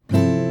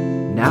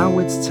now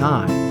it's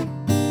time.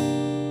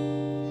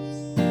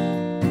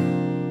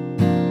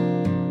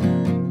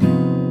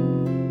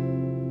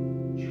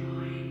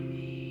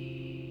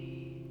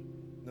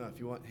 No, if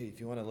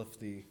you want to lift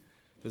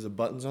there's a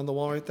buttons on the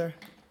wall right there.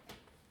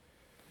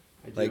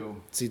 I do. Like,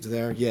 seats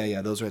there?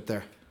 Yeah, those right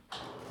there.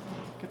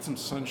 Get some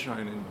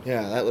sunshine in.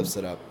 Yeah, that lifts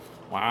it up.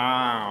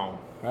 Wow.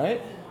 Right?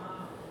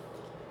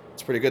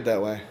 It's pretty good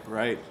that way.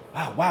 Right.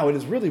 Wow, it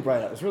is really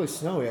bright out. It's really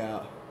snowy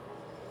out.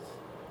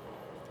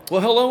 Well,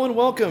 hello and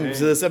welcome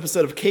to this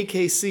episode of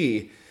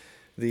KKC,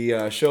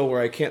 the show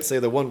where I can't say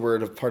the one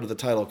word of part of the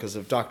title because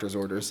of doctor's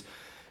orders.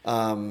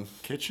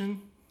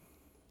 Kitchen?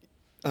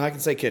 I can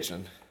say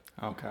kitchen.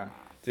 Okay.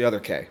 The other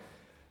K.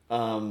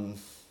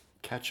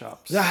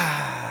 Ketchups.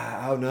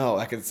 Oh no,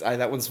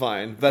 that one's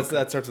fine. That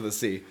starts with a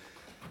C.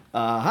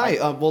 Hi,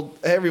 well,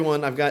 hey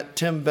everyone, I've got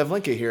Tim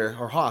Bevlinka here,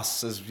 or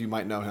Haas, as you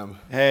might know him.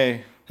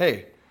 Hey.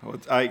 Hey.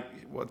 What's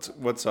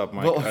up,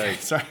 Mike? Well, okay,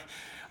 sorry.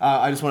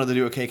 I just wanted to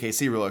do a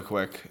KKC really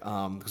quick,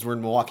 because we're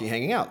in Milwaukee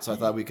hanging out, so I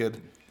thought we could...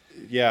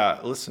 Yeah,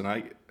 listen,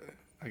 I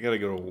gotta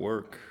go to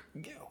work.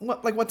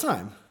 What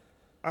time?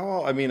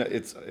 Oh, I mean,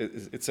 it's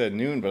at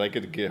noon, but I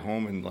get to get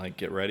home and like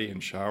get ready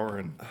and shower,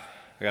 and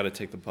I gotta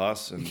take the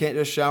bus. And You can't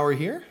just shower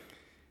here?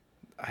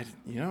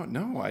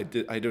 No, I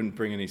didn't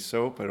bring any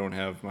soap. I don't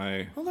have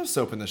my... Well, there's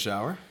soap in the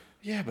shower.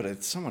 Yeah, but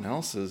it's someone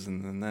else's,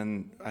 and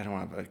then I don't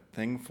have a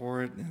thing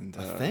for it. And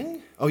A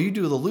thing? Oh, you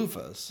do the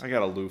loofahs. I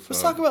got a loofah.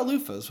 Let's talk about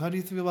loofahs. How do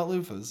you feel about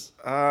loofahs?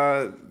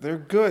 They're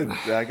good.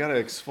 I gotta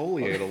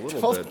exfoliate a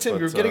little bit. Tim,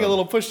 you're getting a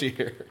little pushy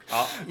here.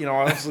 I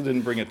also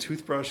didn't bring a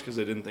toothbrush because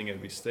I didn't think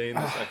I'd be staying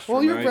this extra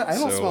Well, night. I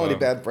don't smell any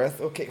bad breath.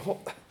 Okay,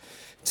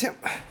 Tim.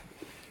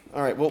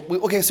 All right. Well,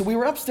 so we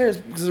were upstairs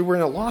because we're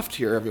in a loft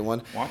here,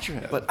 everyone. Watch your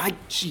head. But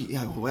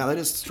wow, that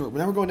is true.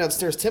 Now we're going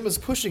downstairs. Tim is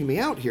pushing me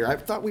out here. I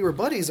thought we were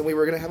buddies and we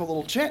were gonna have a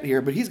little chat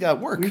here, but he's got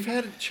work. We've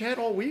had a chat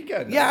all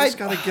weekend. Yeah, I just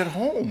gotta get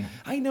home.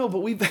 I know,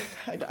 but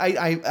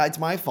it's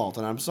my fault,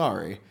 and I'm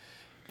sorry.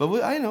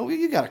 But I know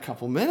you got a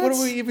couple minutes. What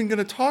are we even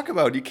gonna talk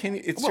about? You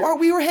can't.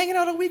 We were hanging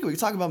out all week. We could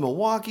talk about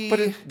Milwaukee.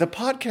 But the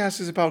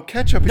podcast is about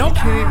ketchup, and you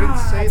can't even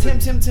say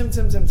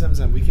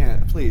Tim. We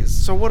can't, please.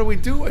 So what are we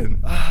doing?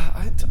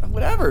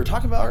 Whatever.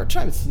 Talk about our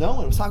time. It's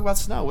snowing. Let's talk about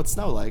snow. What's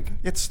snow like?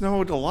 It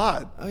snowed a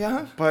lot. Oh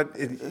yeah. But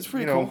it's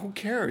pretty cool. Who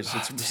cares?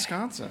 It's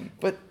Wisconsin.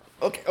 But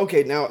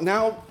okay.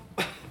 Now,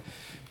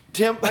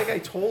 Tim. Like I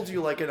told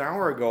you like an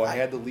hour ago, I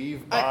had to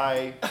leave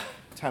by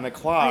 10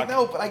 o'clock. I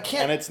know, but I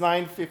can't. And it's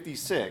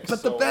 9:56.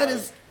 But the bed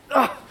is.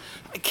 I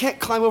can't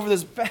climb over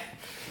this bed.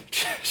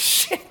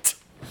 Shit.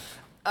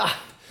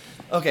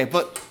 Okay,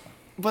 but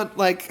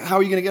like, how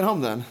are you gonna get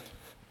home then?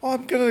 Well,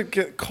 I'm gonna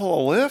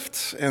call a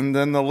lift, and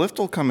then the lift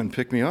will come and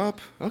pick me up.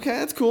 Okay,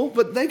 that's cool.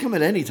 But they come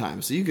at any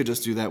time, so you could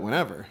just do that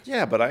whenever.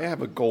 Yeah, but I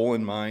have a goal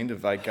in mind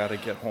of I gotta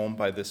get home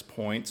by this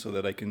point so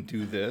that I can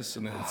do this,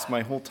 and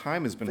my whole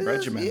time has been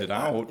regimented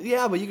out.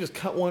 Yeah, but you just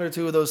cut one or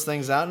two of those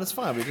things out, and it's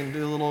fine. We can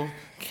do a little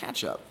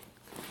catch up.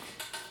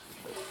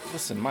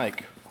 Listen,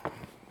 Mike,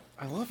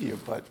 I love you,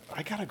 but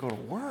I gotta go to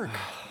work.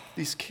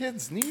 These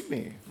kids need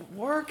me.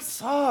 Work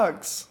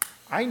sucks.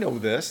 I know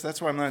this.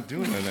 That's why I'm not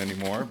doing it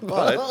anymore.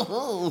 But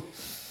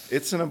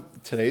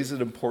today's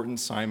an important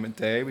assignment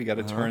day. We got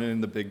to turn it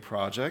into the big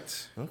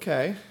project.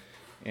 Okay.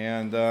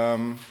 And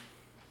then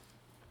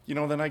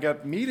I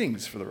got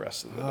meetings for the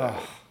rest of the day.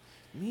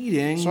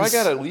 Meetings. So I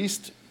got to at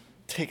least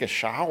take a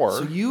shower.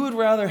 So you would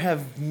rather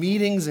have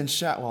meetings and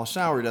shower? Well,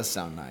 shower does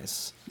sound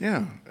nice.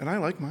 Yeah, and I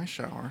like my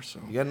shower. So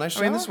you got a nice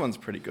shower? I mean, this one's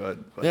pretty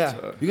good. But,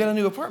 yeah. You got a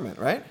new apartment,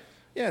 right?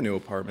 Yeah, new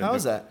apartment. How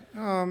is that?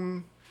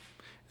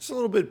 It's a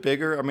little bit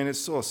bigger. I mean,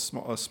 it's still a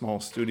small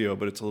studio,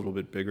 but it's a little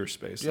bit bigger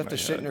space. Do you have to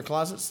shit in your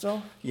closet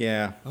still?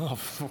 Yeah. Oh,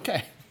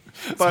 okay.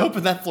 I was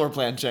hoping that floor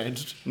plan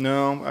changed.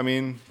 No, I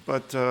mean,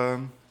 but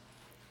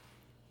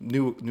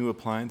new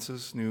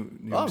appliances, new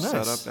nice.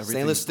 setup, everything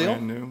Stainless steel,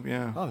 brand new.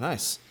 Yeah. Oh,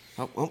 nice.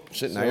 Oh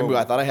shit! Now you're moving.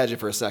 I thought I had you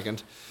for a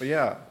second. But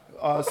yeah.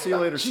 See you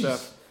later,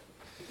 Steph.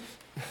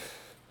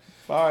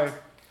 Bye.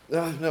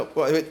 No.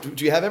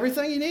 Do you have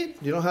everything you need?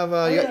 You don't have.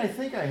 I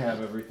think I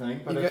have everything,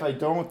 but if I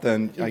don't,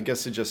 then I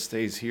guess it just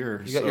stays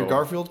here. You got your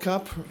Garfield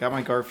cup? Got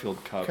my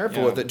Garfield cup.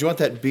 Careful with it. Do you want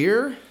that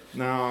beer?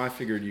 No, I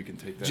figured you can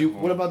take that.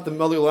 What about the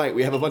Miller Lite?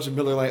 We have a bunch of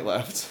Miller Lite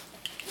left.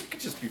 It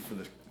could just be for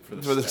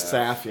the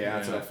staff. Yeah,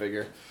 that's what I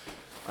figure.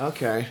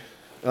 Okay.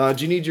 Do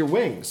you need your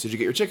wings? Did you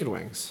get your chicken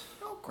wings?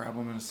 I'll grab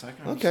them in a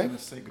second. I'm okay. just gonna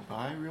say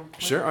goodbye real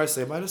quick. Sure. All right.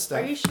 Say bye to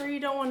Steph. Are you sure you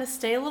don't want to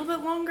stay a little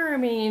bit longer? I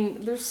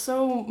mean, there's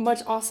so much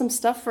awesome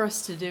stuff for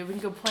us to do. We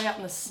can go play out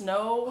in the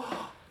snow.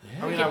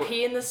 Yeah. We can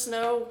pee in the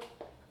snow.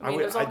 I mean,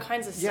 there's all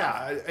kinds of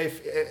stuff. Yeah,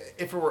 if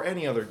it were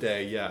any other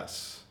day,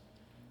 yes.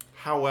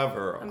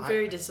 However, I'm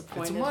very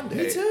disappointed. It's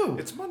Monday. Me too.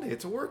 It's Monday.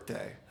 It's a work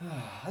day.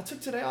 I took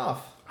today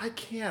off. I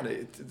can't.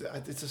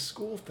 It's a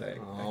school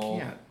thing. Oh. I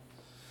can't.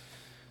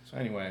 So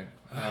anyway,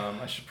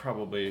 I should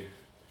probably.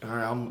 All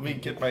right. Let me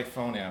get my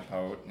phone app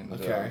out. And,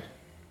 okay.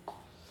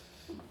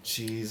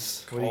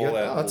 Jeez. What do you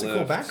got? That's a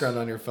cool background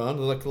on your phone.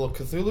 Like the little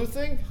Cthulhu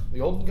thing, the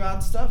old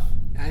god stuff.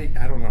 I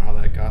don't know how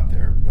that got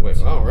there. But Wait.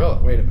 Oh,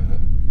 really? Wait a minute.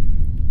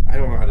 I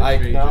don't know how to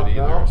change it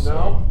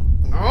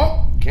either.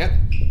 No, can't.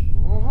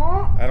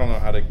 I don't know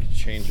how to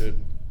change it.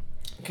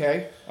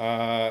 Okay.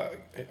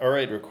 All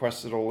right,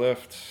 requested a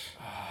lift.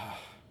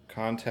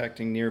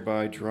 Contacting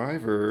nearby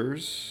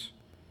drivers.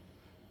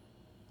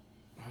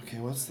 Okay,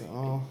 what's the...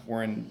 Oh,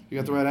 We're in... you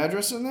got the right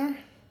address in there?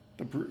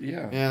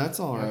 Yeah. Yeah, that's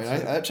all right.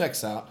 That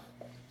checks out.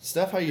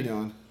 Steph, how you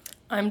doing?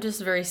 I'm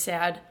just very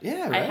sad.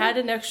 Yeah, I right? had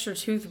an extra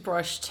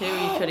toothbrush too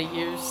you could have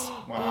used.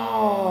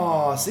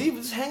 Oh, see,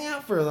 just hang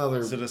out for another...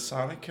 Is it a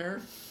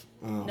Sonicare?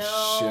 Oh,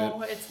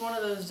 No, shit. it's one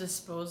of those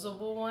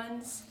disposable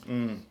ones.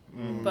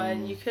 But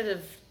you could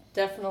have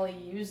definitely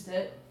used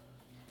it.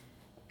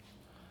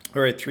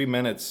 All right, 3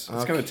 minutes. It's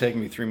Okay. going to take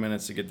me 3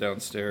 minutes to get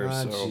downstairs.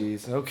 Ah, so.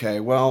 jeez. Okay,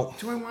 well,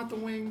 Do I want the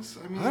wings?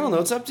 I don't know.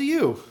 It's up to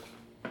you.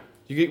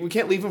 We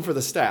can't leave them for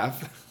the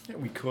staff. Yeah,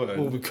 we could.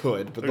 Well, we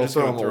could, but They're they'll just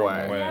throw gonna them throw away.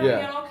 'em away. Yeah, Yeah.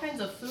 we got all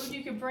kinds of food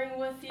you could bring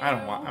with you.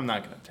 I'm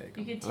not going to take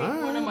You them. could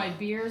take one of my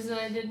beers that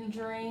I didn't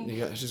drink.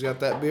 She's got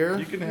that beer?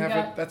 You can We have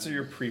got- it. That's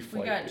your We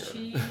pre-flight got beer.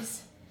 cheese.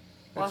 That's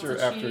Lots your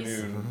of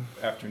cheese.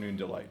 afternoon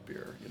delight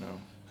beer, you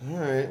know. All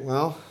right,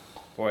 well,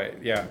 Boy,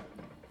 yeah.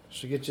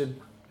 should get you...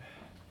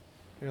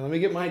 Here, let me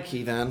get my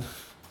key then.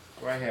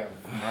 I have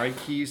my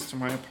keys to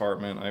my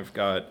apartment. I've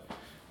got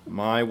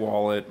my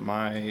wallet.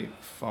 My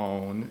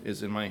phone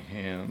is in my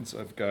hands.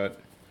 I've got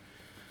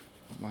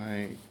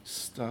my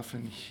stuff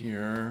in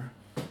here.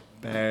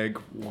 Bag,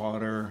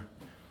 water,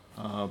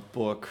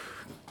 book,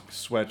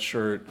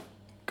 sweatshirt,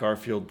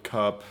 Garfield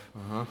cup.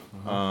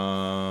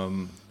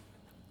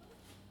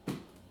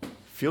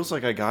 Feels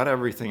like I got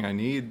everything I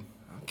need.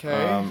 Okay.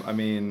 I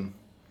mean,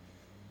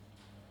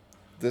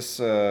 I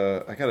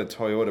got a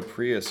Toyota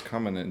Prius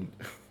coming in.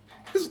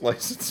 His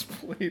license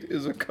plate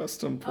is a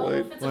custom Oh, plate.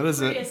 if it's What a is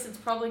it? Prius, it's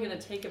probably going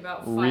to take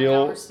about 5 Real-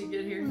 hours to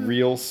get here.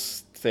 Real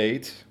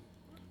estate.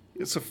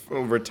 It's a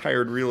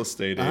retired real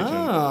estate agent.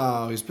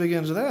 Oh, he's big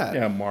into that.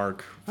 Yeah,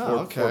 Mark. Oh,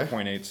 okay.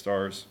 4.8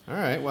 stars. All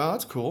right, well,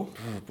 that's cool.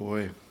 Oh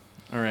boy.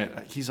 All right,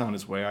 he's on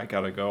his way. I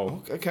gotta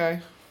go. Okay.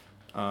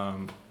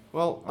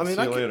 Well, I mean,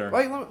 see you later.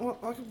 I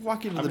can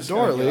walk you to I'm the just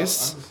door gonna at get out.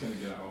 least. I'm just gonna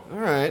get out. All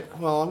right.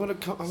 Well, I'm gonna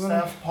come.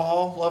 Steph,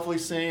 Paul, lovely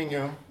seeing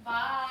you.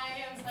 Bye.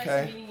 It was nice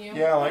Okay. meeting you.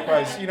 Yeah,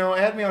 likewise. You know,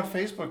 add me on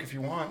Facebook if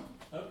you want.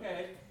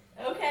 Okay.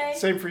 Okay.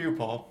 Same for you,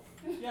 Paul.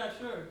 Yeah,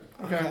 sure.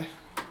 Okay.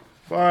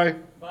 Bye.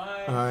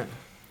 Bye. All right.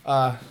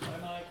 Bye,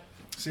 Mike.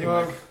 See you,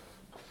 Well, Mike.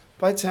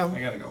 bye, Tim. I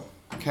gotta go.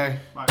 Okay.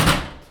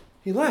 Bye.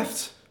 He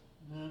left.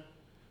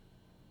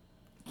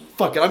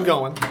 Fuck it, I'm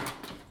going.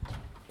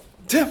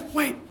 Tim,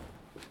 wait.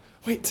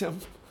 Wait, Tim.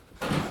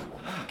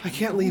 I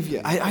can't leave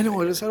yet. I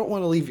know it is. I don't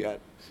want to leave yet.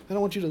 I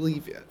don't want you to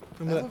leave yet.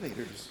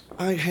 Elevators.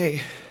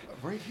 Hey,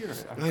 Right here.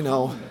 I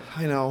know.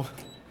 I know.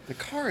 The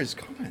car is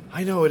coming.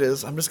 I know it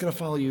is. I'm just gonna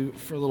follow you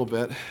for a little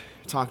bit,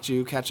 talk to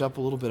you, catch up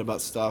a little bit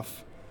about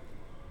stuff.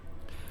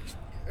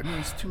 I mean,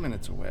 he's 2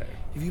 minutes away.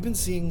 Have you been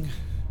seeing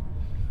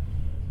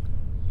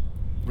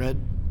red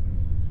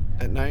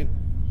at night?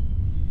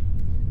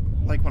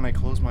 Like when I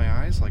close my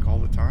eyes, like all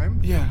the time?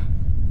 Yeah.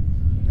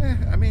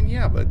 I mean,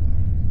 yeah, but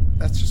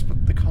that's just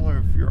what the color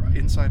of your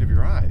inside of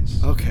your eyes.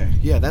 Okay.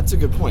 Yeah, that's a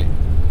good point.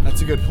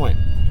 That's a good point.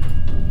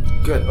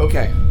 Good.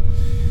 Okay.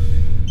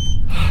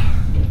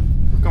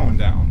 We're going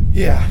down.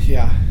 Yeah.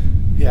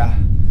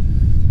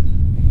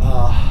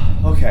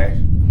 Okay.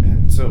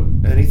 And so,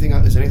 is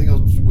anything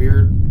else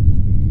weird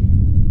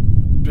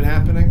been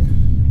happening?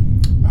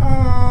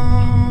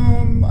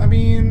 I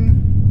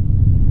mean,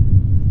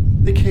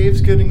 the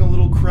cave's getting a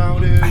little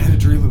crowded. I had a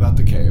dream about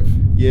the cave.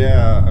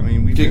 Yeah, I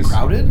mean, we Getting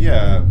crowded?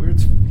 Yeah, we're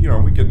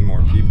getting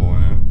more people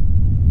in it.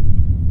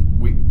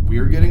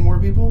 We're getting more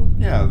people?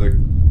 Yeah,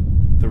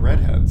 the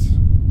redheads.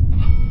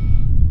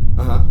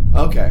 Uh-huh.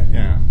 Okay.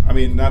 Yeah, I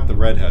mean, not the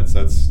redheads.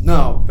 That's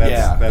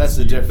That's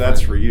the difference.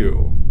 That's for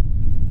you.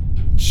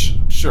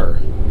 Sure.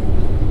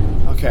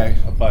 Okay.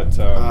 But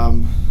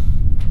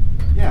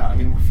yeah, I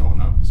mean, we're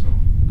filling up. So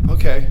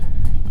Okay.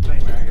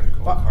 anyway, I gotta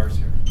call the cars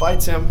here. Bye,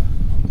 Tim.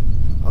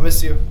 I'll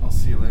miss you. I'll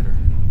see you later.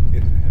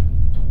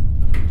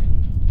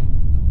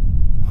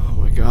 Oh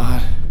my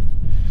god.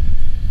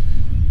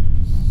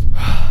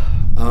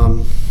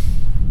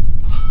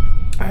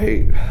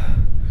 I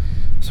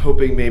was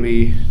hoping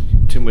maybe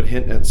Tim would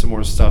hint at some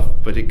more stuff,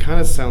 but it kind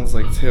of sounds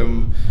like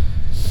Tim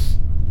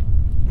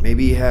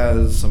maybe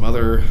has some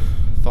other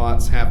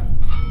thoughts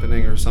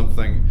happening or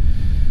something.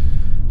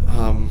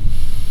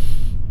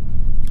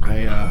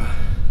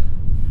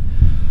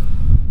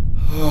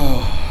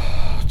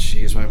 Oh,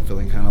 jeez, I'm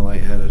feeling kind of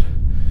lightheaded.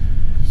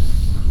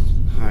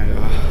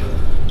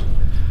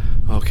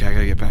 Okay, I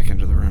gotta get back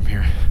into the room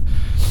here.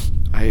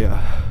 I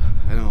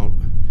don't.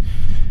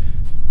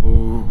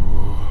 Ooh,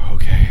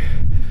 okay.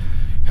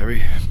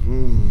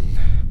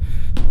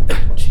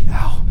 Gee,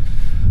 ow.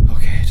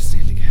 Okay, just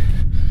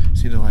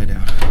need to lie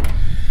down.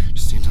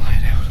 Just need to lie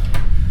down.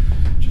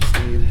 Just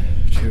need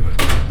to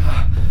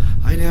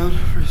lie down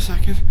for a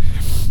second.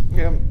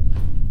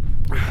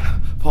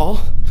 Paul?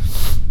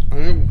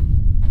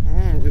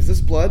 Is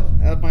this blood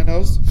out of my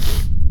nose?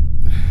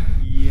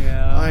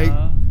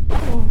 Yeah.